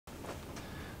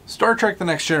Star Trek The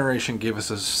Next Generation gave us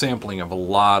a sampling of a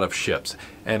lot of ships,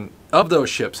 and of those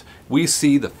ships, we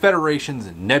see the Federation's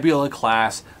Nebula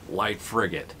class light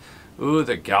frigate. Ooh,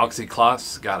 the Galaxy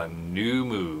class got a new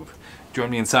move.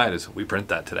 Join me inside as we print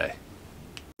that today.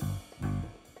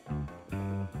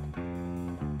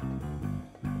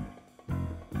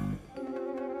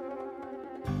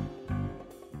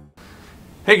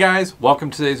 Hey guys, welcome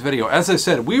to today's video. As I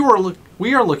said, we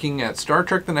are looking at Star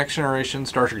Trek The Next Generation,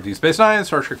 Star Trek Deep Space Nine,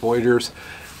 Star Trek Voyager's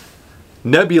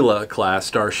Nebula class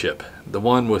starship. The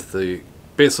one with the,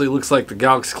 basically looks like the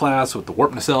Galaxy class with the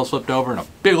warp nacelle flipped over and a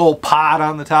big old pod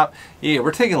on the top. Yeah,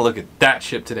 we're taking a look at that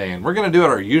ship today, and we're going to do it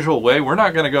our usual way. We're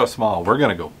not going to go small, we're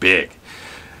going to go big.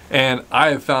 And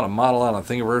I have found a model out on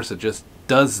Thingiverse that just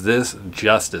does this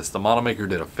justice. The model maker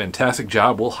did a fantastic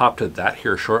job. We'll hop to that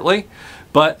here shortly.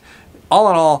 But all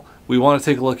in all, we want to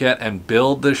take a look at and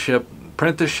build this ship,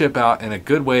 print this ship out in a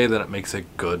good way that it makes a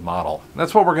good model.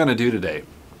 That's what we're going to do today.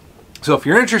 So if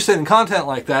you're interested in content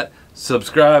like that,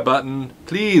 subscribe button.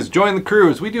 Please join the crew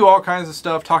as we do all kinds of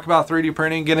stuff, talk about 3D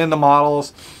printing, get into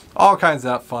models, all kinds of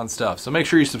that fun stuff. So make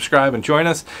sure you subscribe and join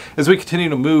us as we continue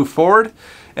to move forward.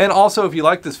 And also, if you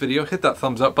like this video, hit that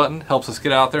thumbs up button. Helps us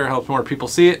get out there, helps more people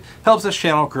see it, helps this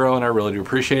channel grow, and I really do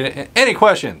appreciate it. And any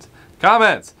questions,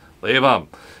 comments, leave them.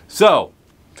 So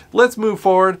let's move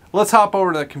forward. Let's hop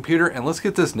over to the computer and let's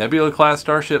get this Nebula class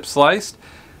starship sliced.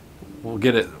 We'll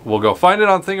get it. We'll go find it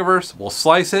on Thingiverse. We'll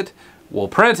slice it. We'll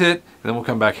print it, and then we'll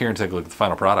come back here and take a look at the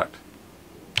final product.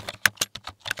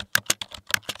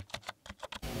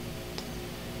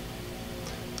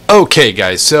 Okay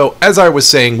guys, so as I was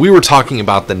saying, we were talking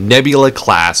about the Nebula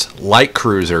class light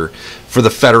cruiser for the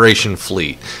Federation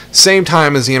fleet. Same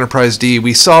time as the Enterprise D,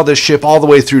 we saw this ship all the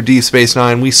way through Deep Space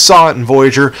Nine. We saw it in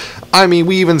Voyager. I mean,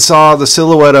 we even saw the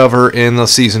silhouette of her in the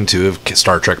season 2 of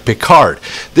Star Trek Picard.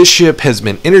 This ship has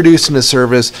been introduced into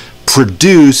service,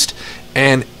 produced,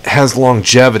 and has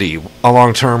longevity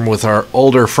long term with our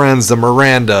older friends, the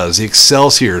Mirandas, the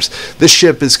Excelsiors. This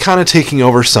ship is kind of taking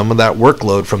over some of that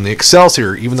workload from the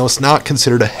Excelsior, even though it's not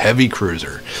considered a heavy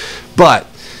cruiser. But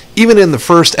even in the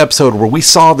first episode where we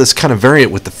saw this kind of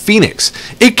variant with the Phoenix,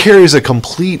 it carries a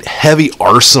complete heavy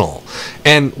arsenal.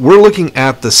 And we're looking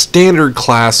at the standard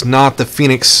class, not the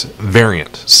Phoenix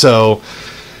variant. So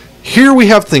here we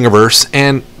have Thingiverse,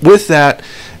 and with that,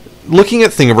 looking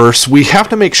at Thingiverse, we have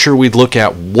to make sure we look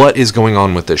at what is going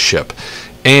on with this ship.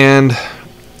 And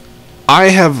I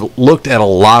have looked at a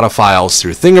lot of files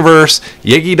through Thingiverse,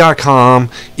 Yegi.com,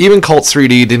 even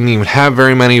Cult3D didn't even have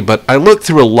very many, but I looked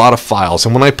through a lot of files,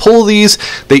 and when I pull these,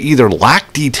 they either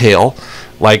lack detail,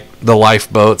 like the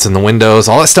lifeboats and the windows,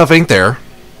 all that stuff ain't there,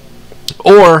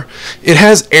 or it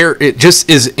has error, it just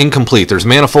is incomplete. There's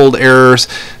manifold errors,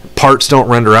 parts don't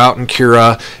render out in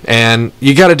Cura, and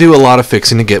you got to do a lot of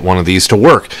fixing to get one of these to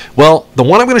work. Well, the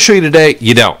one I'm going to show you today,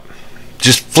 you don't.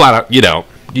 Just flat out, you don't.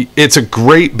 It's a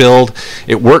great build.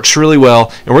 It works really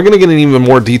well, and we're going to get an even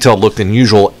more detailed look than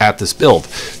usual at this build.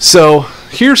 So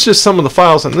here's just some of the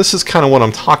files, and this is kind of what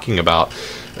I'm talking about,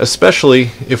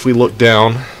 especially if we look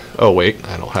down. Oh wait,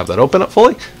 I don't have that open up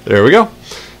fully. There we go.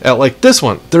 At like this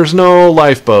one, there's no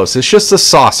lifeboats, it's just a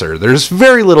saucer. There's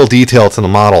very little detail to the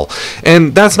model,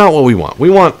 and that's not what we want. We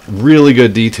want really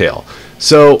good detail.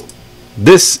 So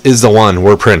this is the one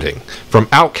we're printing from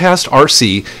Outcast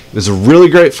RC. It is a really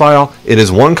great file. It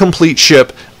is one complete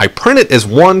ship. I print it as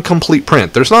one complete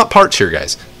print. There's not parts here,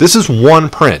 guys. This is one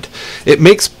print. It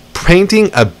makes painting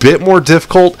a bit more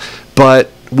difficult, but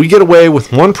we get away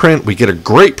with one print. We get a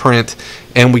great print,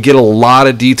 and we get a lot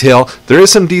of detail. There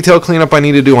is some detail cleanup I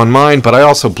need to do on mine, but I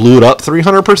also blew it up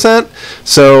 300%.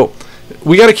 So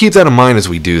we got to keep that in mind as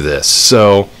we do this.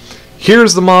 So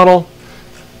here's the model.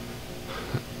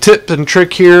 Tip and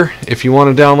trick here, if you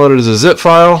want to download it as a zip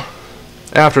file,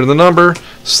 after the number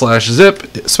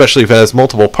 /zip, especially if it has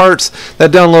multiple parts, that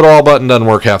download all button doesn't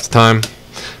work half the time.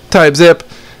 Type zip.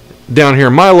 Down here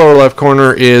in my lower left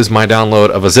corner is my download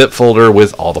of a zip folder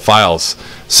with all the files.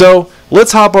 So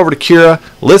let's hop over to Cura,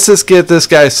 let's just get this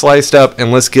guy sliced up,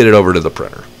 and let's get it over to the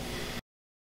printer.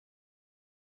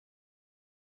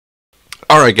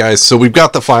 Alright guys, so we've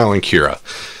got the file in Cura.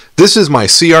 This is my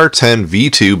CR10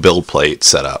 V2 build plate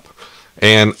setup,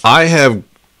 and I have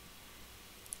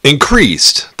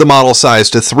increased the model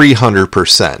size to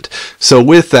 300%. So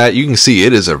with that, you can see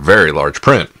it is a very large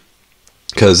print,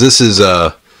 because this is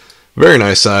a very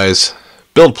nice size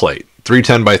build plate.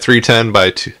 310 by 310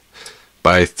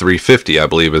 by 350, I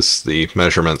believe is the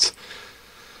measurements.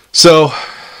 So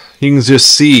you can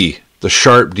just see the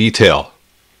sharp detail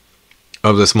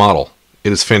of this model.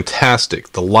 It is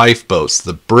fantastic. The lifeboats,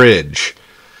 the bridge,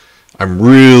 I'm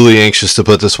really anxious to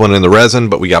put this one in the resin,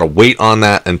 but we got to wait on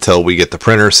that until we get the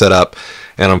printer set up.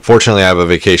 And unfortunately, I have a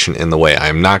vacation in the way.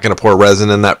 I'm not going to pour resin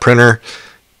in that printer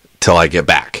till I get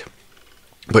back.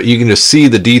 But you can just see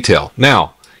the detail.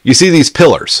 Now, you see these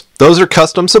pillars. Those are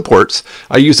custom supports.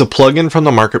 I use a plugin from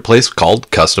the marketplace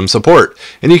called Custom Support.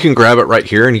 And you can grab it right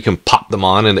here and you can pop them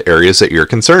on in the areas that you're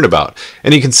concerned about.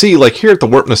 And you can see, like here at the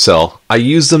warp nacelle, I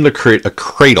use them to create a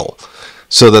cradle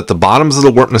so that the bottoms of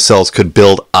the warp nacelles could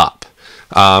build up.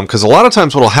 Because a lot of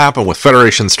times what will happen with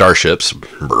Federation starships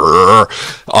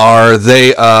are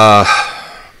the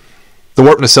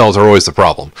warp nacelles are always the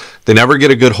problem. They never get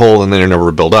a good hole and they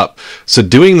never build up. So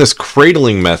doing this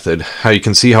cradling method, how you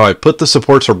can see how I put the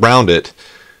supports around it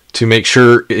to make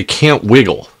sure it can't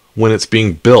wiggle when it's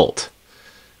being built,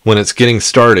 when it's getting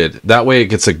started. That way it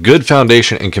gets a good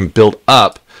foundation and can build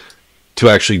up to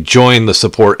actually join the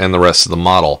support and the rest of the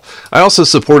model. I also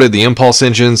supported the impulse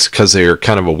engines because they are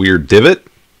kind of a weird divot.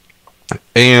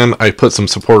 And I put some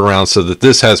support around so that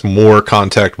this has more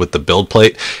contact with the build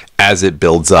plate as it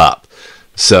builds up.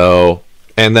 So,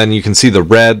 and then you can see the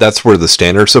red, that's where the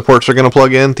standard supports are going to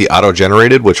plug in. The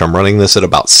auto-generated, which I'm running this at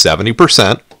about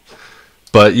 70%.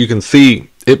 But you can see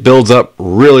it builds up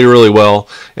really, really well.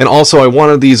 And also I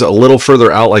wanted these a little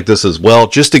further out like this as well,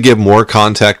 just to give more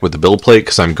contact with the build plate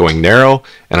because I'm going narrow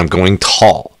and I'm going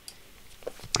tall.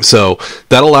 So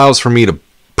that allows for me to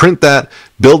print that,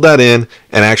 build that in,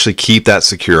 and actually keep that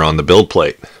secure on the build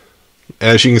plate.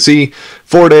 As you can see,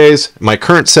 4 days. My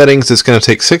current settings is going to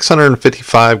take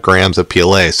 655 grams of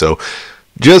PLA. So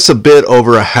just a bit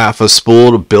over a half a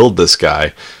spool to build this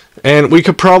guy. And we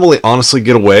could probably honestly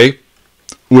get away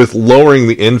with lowering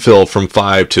the infill from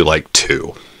 5 to like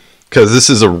 2. Because this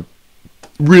is a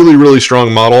really, really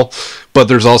strong model. But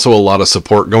there's also a lot of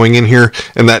support going in here.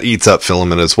 And that eats up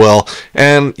filament as well.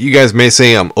 And you guys may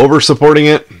say I'm over supporting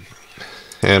it.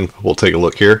 And we'll take a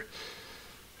look here.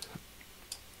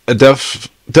 I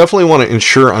definitely want to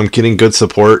ensure I'm getting good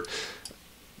support,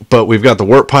 but we've got the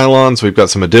warp pylons, we've got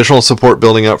some additional support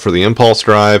building up for the impulse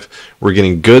drive, we're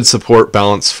getting good support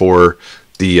balance for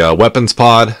the weapons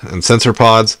pod and sensor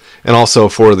pods, and also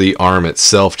for the arm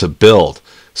itself to build.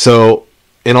 So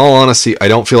in all honesty, I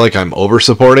don't feel like I'm over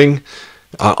supporting.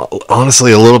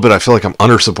 Honestly, a little bit I feel like I'm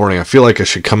under supporting. I feel like I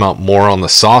should come out more on the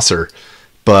saucer,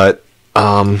 but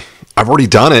I've already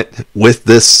done it with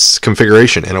this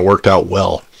configuration and it worked out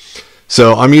well.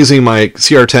 So I'm using my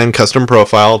CR10 custom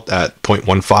profile at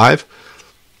 0.15.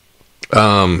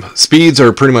 Speeds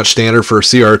are pretty much standard for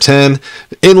CR10.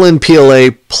 Inland PLA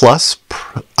Plus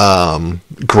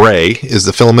Gray is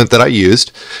the filament that I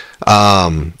used.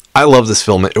 I love this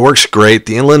filament. It works great.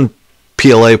 The Inland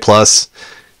PLA Plus,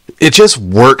 it just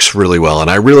works really well, and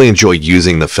I really enjoy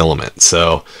using the filament.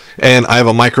 So, and I have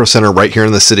a micro center right here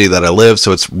in the city that I live,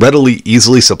 so it's readily,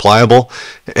 easily supplyable.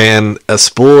 And a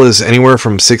spool is anywhere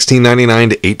from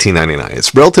 $16.99 to $18.99.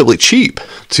 It's relatively cheap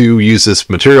to use this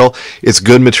material. It's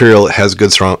good material. It has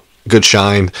good strong, good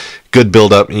shine, good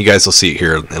buildup, and you guys will see it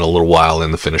here in a little while in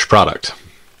the finished product.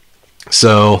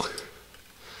 So,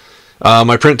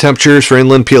 my print temperatures for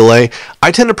Inland PLA,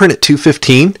 I tend to print at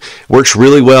 215. Works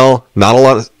really well. Not a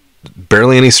lot of,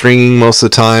 barely any stringing most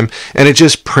of the time, and it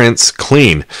just prints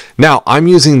clean. Now, I'm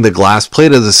using the glass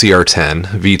plate of the CR10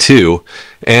 V2,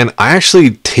 and I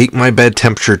actually take my bed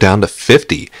temperature down to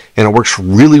 50, and it works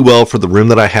really well for the room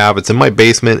that I have. It's in my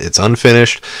basement, it's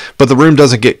unfinished, but the room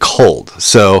doesn't get cold,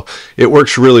 so it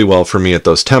works really well for me at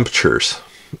those temperatures.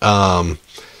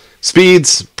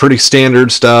 Speeds, pretty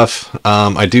standard stuff.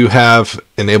 I do have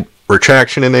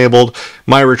retraction enabled.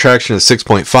 My retraction is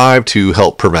 6.5 to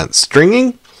help prevent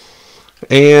stringing.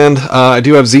 And I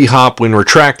do have Z-hop when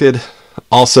retracted.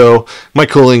 Also, my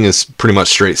cooling is pretty much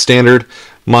straight standard.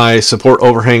 My support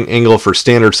overhang angle for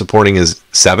standard supporting is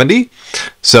 70.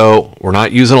 So we're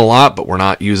not using a lot, but we're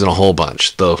not using a whole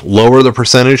bunch. The lower the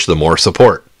percentage, the more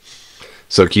support.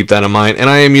 So keep that in mind. And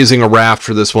I am using a raft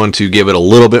for this one to give it a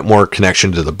little bit more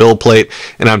connection to the build plate.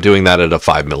 And I'm doing that at a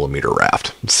 5mm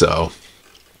raft. So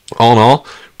all in all,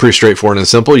 pretty straightforward and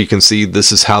simple. You can see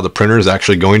this is how the printer is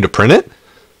actually going to print it.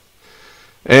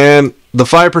 And the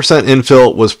 5%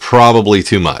 infill was probably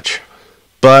too much.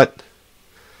 But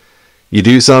you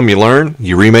do some, you learn,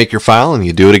 you remake your file, and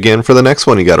you do it again for the next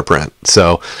one you got to print.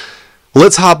 So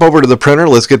let's hop over to the printer.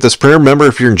 Let's get this printer. Remember,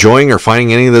 if you're enjoying or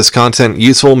finding any of this content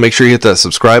useful, make sure you hit that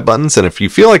subscribe buttons. And if you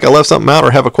feel like I left something out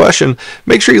or have a question,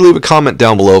 make sure you leave a comment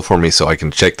down below for me so I can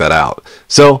check that out.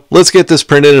 So let's get this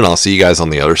printed, and I'll see you guys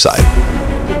on the other side.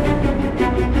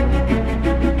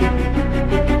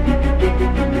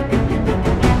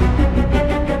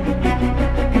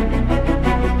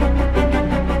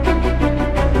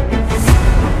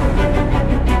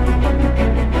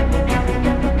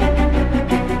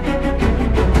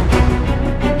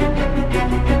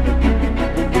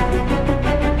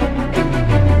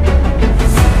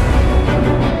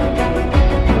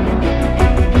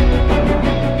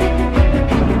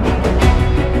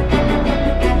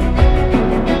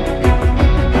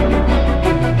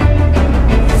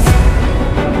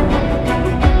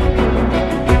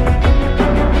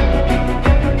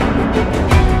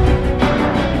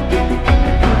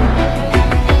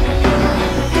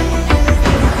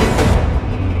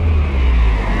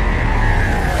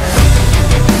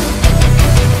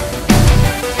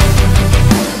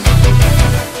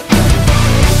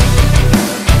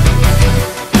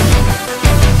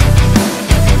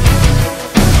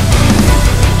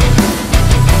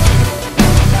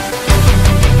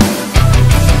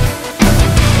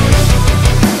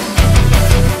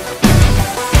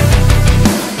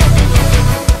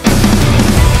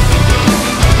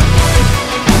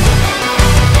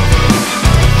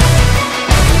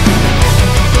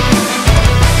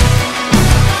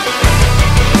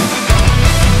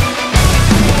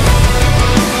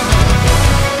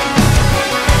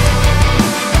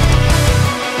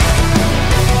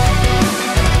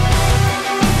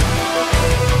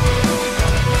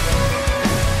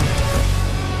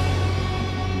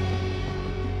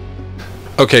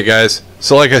 Okay guys,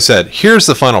 so like I said, here's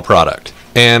the final product,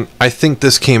 and I think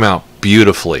this came out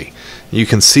beautifully. You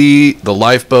can see the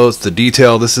lifeboats, the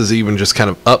detail. This is even just kind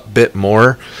of up a bit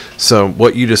more. So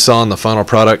what you just saw in the final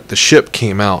product, the ship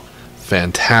came out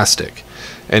fantastic.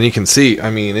 And you can see,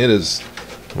 I mean, it is,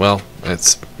 well,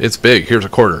 it's big. Here's a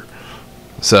quarter.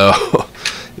 So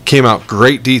it came out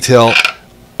great detail,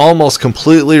 almost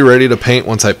completely ready to paint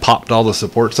once I popped all the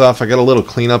supports off. I got a little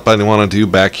cleanup I want to do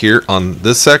back here on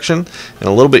this section, and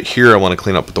a little bit here I want to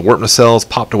clean up with the warp nacelles.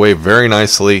 Popped away very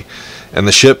nicely, and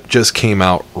the ship just came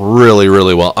out really,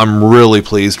 really well. I'm really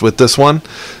pleased with this one.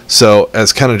 So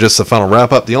as kind of just the final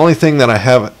wrap up, the only thing that I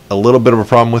have a little bit of a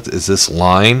problem with is this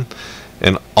line.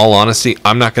 In all honesty,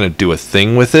 I'm not going to do a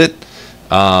thing with it.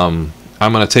 I'm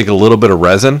going to take a little bit of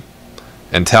resin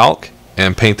and talc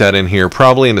and paint that in here,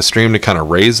 probably in the stream, to kind of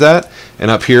raise that.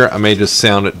 And up here I may just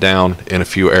sound it down in a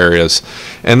few areas.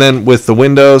 And then with the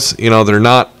windows, you know, they're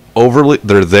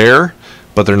there,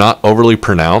 but they're not overly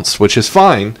pronounced, which is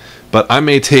fine. But I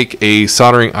may take a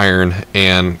soldering iron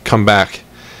and come back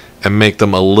and make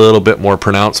them a little bit more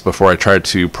pronounced before I try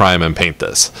to prime and paint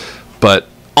this. But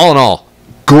all in all,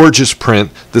 gorgeous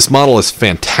print. This model is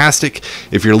fantastic.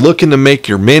 If you're looking to make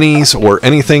your minis or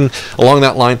anything along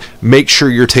that line, make sure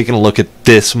you're taking a look at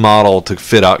this model to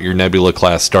fit out your Nebula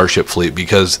class Starship fleet,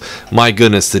 because my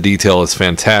goodness, the detail is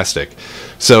fantastic.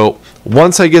 So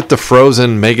once I get the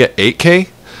frozen Mega 8K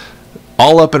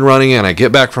all up and running and I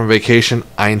get back from vacation,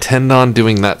 I intend on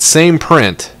doing that same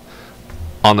print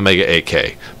on the Mega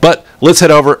 8K. But let's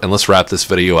head over and let's wrap this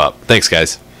video up. Thanks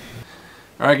guys.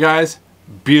 All right guys,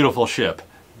 beautiful ship.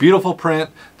 Beautiful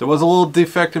print. There was a little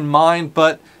defect in mine,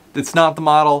 but it's not the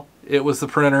model, it was the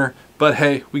printer. But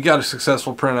hey, we got a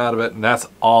successful print out of it, and that's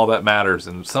all that matters.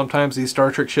 And sometimes these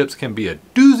Star Trek ships can be a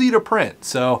doozy to print.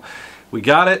 So we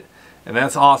got it, and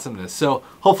that's awesomeness. So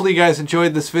hopefully you guys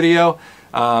enjoyed this video.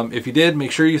 If you did,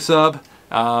 make sure you sub.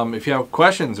 If you have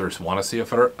questions or want to see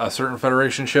a certain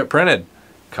Federation ship printed,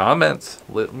 comments,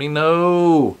 let me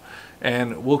know.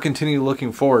 And we'll continue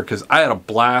looking forward, because I had a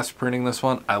blast printing this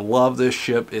one. I love this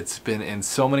ship. It's been in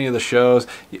so many of the shows.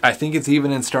 I think it's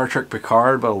even in Star Trek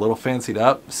Picard, but a little fancied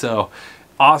up. So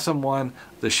awesome one.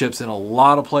 The ship's in a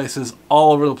lot of places,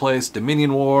 all over the place.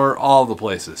 Dominion War, all the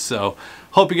places. So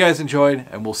hope you guys enjoyed,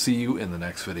 and we'll see you in the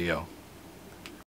next video.